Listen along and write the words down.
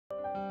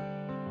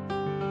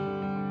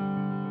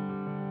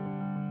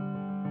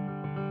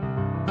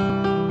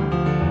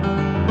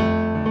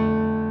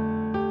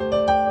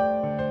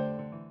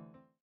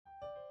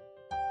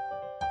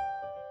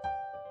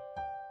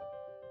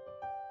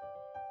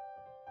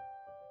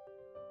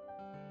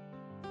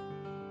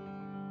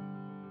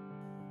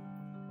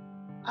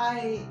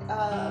I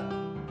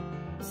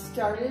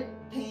started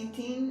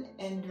painting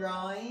and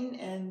drawing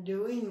and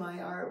doing my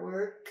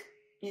artwork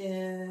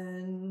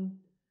in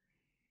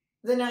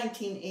the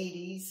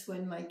 1980s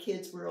when my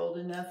kids were old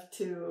enough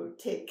to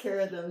take care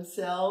of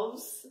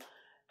themselves.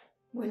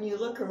 When you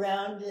look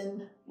around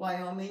in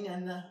Wyoming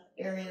and the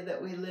area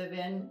that we live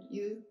in,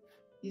 you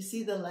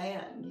see the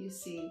land, you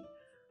see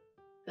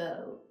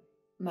the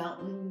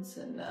mountains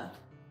and the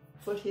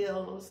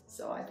foothills.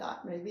 So I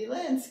thought maybe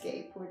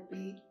landscape would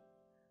be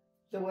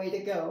the way to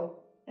go.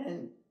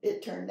 And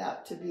it turned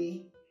out to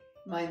be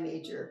my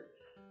major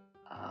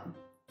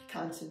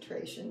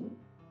concentration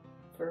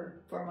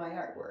for my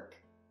artwork.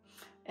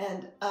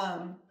 And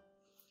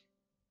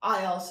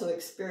I also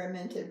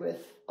experimented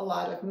with a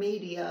lot of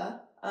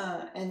media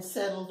and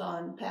settled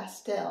on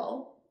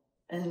pastel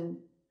and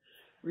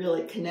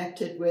really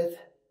connected with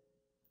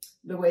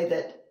the way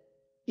that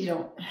you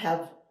don't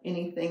have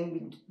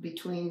anything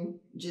between,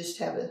 just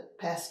have a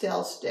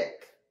pastel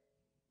stick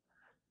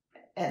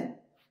and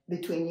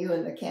between you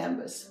and the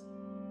canvas.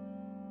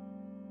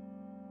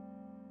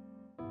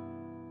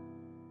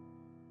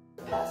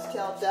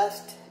 Pastel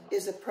dust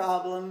is a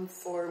problem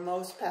for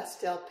most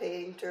pastel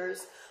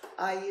painters.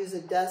 I use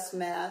a dust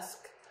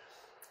mask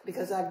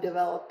because I've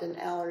developed an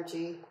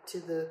allergy to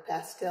the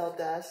pastel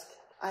dust.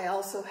 I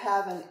also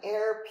have an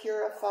air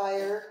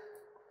purifier.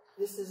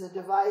 This is a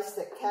device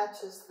that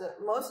catches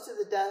most of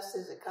the dust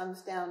as it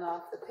comes down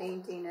off the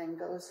painting and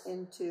goes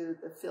into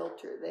the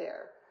filter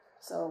there.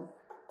 So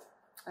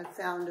I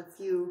found a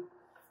few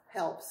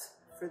helps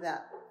for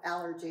that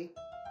allergy.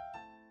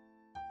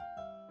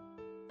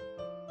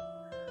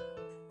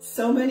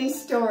 So many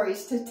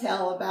stories to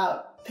tell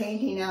about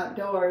painting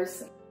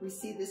outdoors. We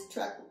see this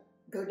truck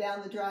go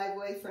down the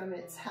driveway from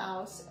its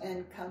house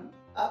and come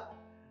up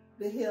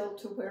the hill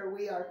to where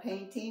we are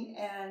painting,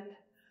 and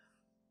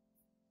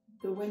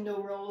the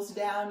window rolls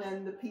down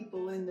and the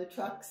people in the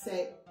truck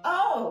say,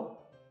 "Oh,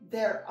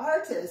 they're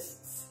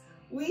artists.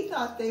 We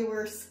thought they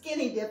were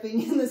skinny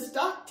dipping in the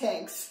stock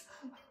tanks."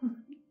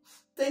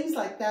 Things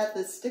like that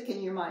that stick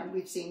in your mind.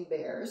 We've seen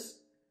bears,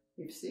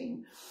 we've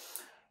seen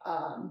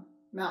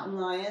mountain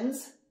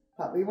lions,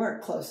 but we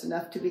weren't close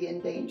enough to be in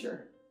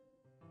danger.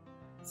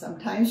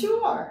 Sometimes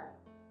you are.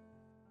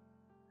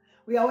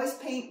 We always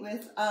paint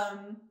with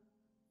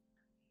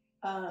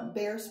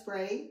bear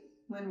spray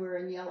when we're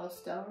in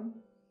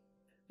Yellowstone,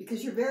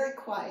 because you're very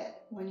quiet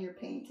when you're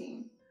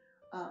painting.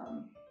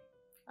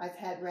 I've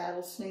had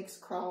rattlesnakes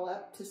crawl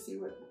up to see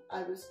what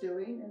I was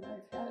doing, and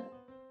I've had,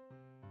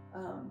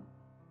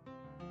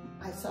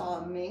 I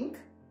saw a mink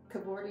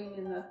cavorting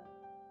in the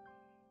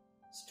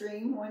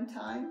stream one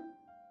time.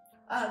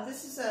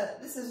 This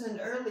is an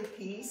early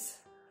piece.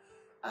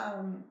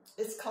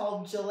 It's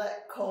called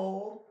Gillette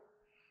Coal.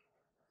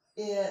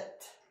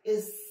 It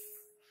is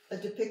a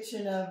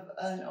depiction of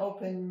an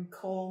open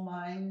coal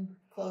mine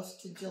close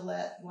to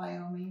Gillette,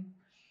 Wyoming.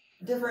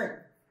 Different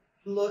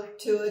look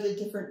to it, a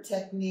different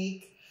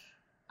technique.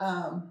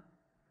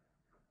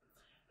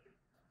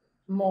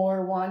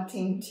 More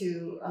wanting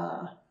to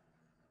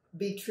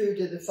be true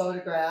to the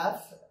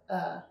photograph,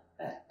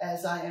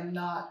 as I am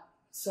not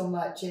so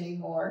much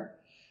anymore.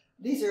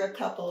 These are a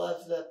couple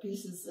of the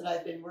pieces that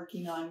I've been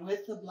working on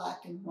with the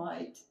black and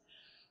white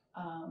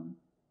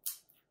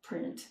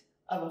print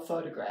of a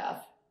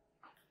photograph.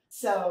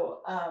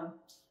 So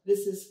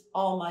this is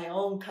all my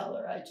own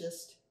color. I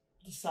just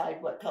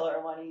decide what color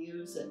I want to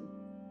use,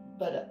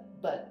 but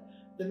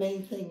the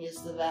main thing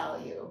is the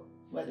value,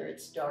 whether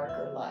it's dark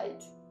or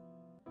light.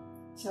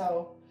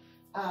 So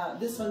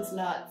this one's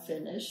not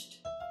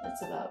finished.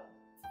 It's about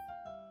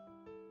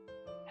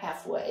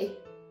halfway,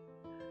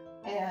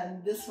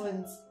 and this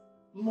one's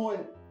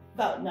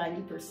about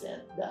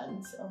 90%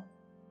 done. So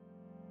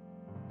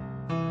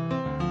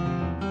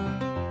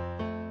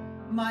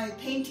my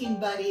painting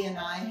buddy and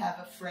I have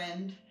a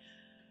friend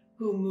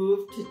who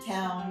moved to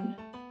town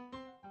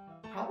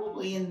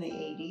probably in the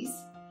 80s,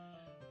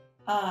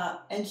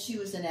 and she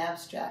was an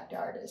abstract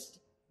artist.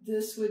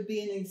 This would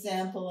be an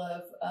example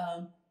of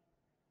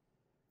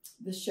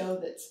the show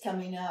that's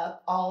coming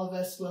up. All of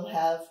us will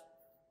have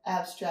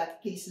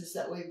abstract pieces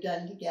that we've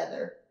done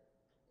together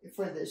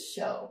for this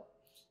show.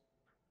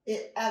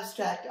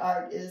 Abstract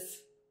art is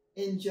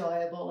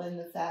enjoyable in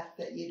the fact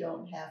that you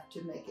don't have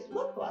to make it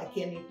look like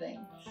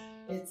anything.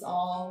 It's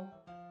all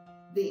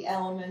the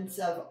elements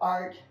of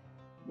art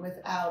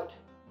without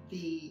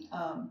the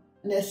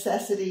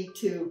necessity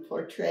to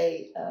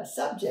portray a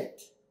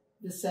subject.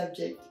 The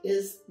subject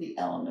is the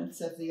elements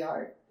of the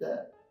art,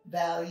 the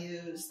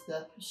values,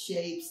 the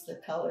shapes, the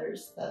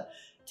colors, the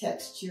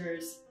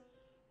textures.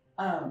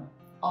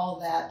 All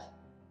that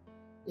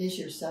is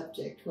your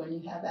subject when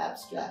you have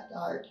abstract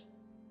art.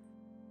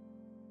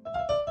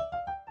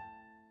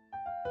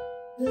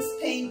 This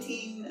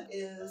painting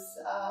is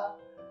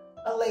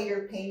a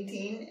later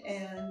painting,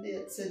 and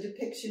it's a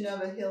depiction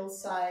of a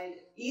hillside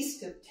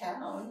east of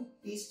town,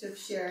 east of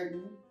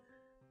Sheridan,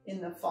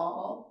 in the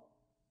fall.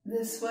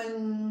 This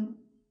one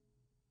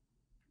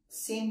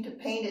seemed to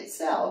paint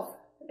itself.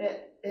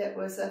 It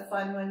was a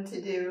fun one to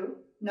do.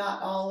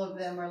 not all of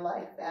them are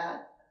like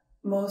that.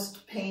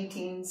 Most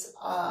paintings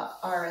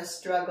are a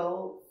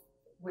struggle,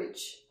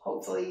 which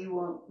hopefully you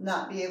will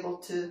not be able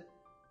to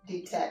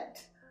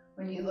detect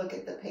when you look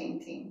at the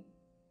painting.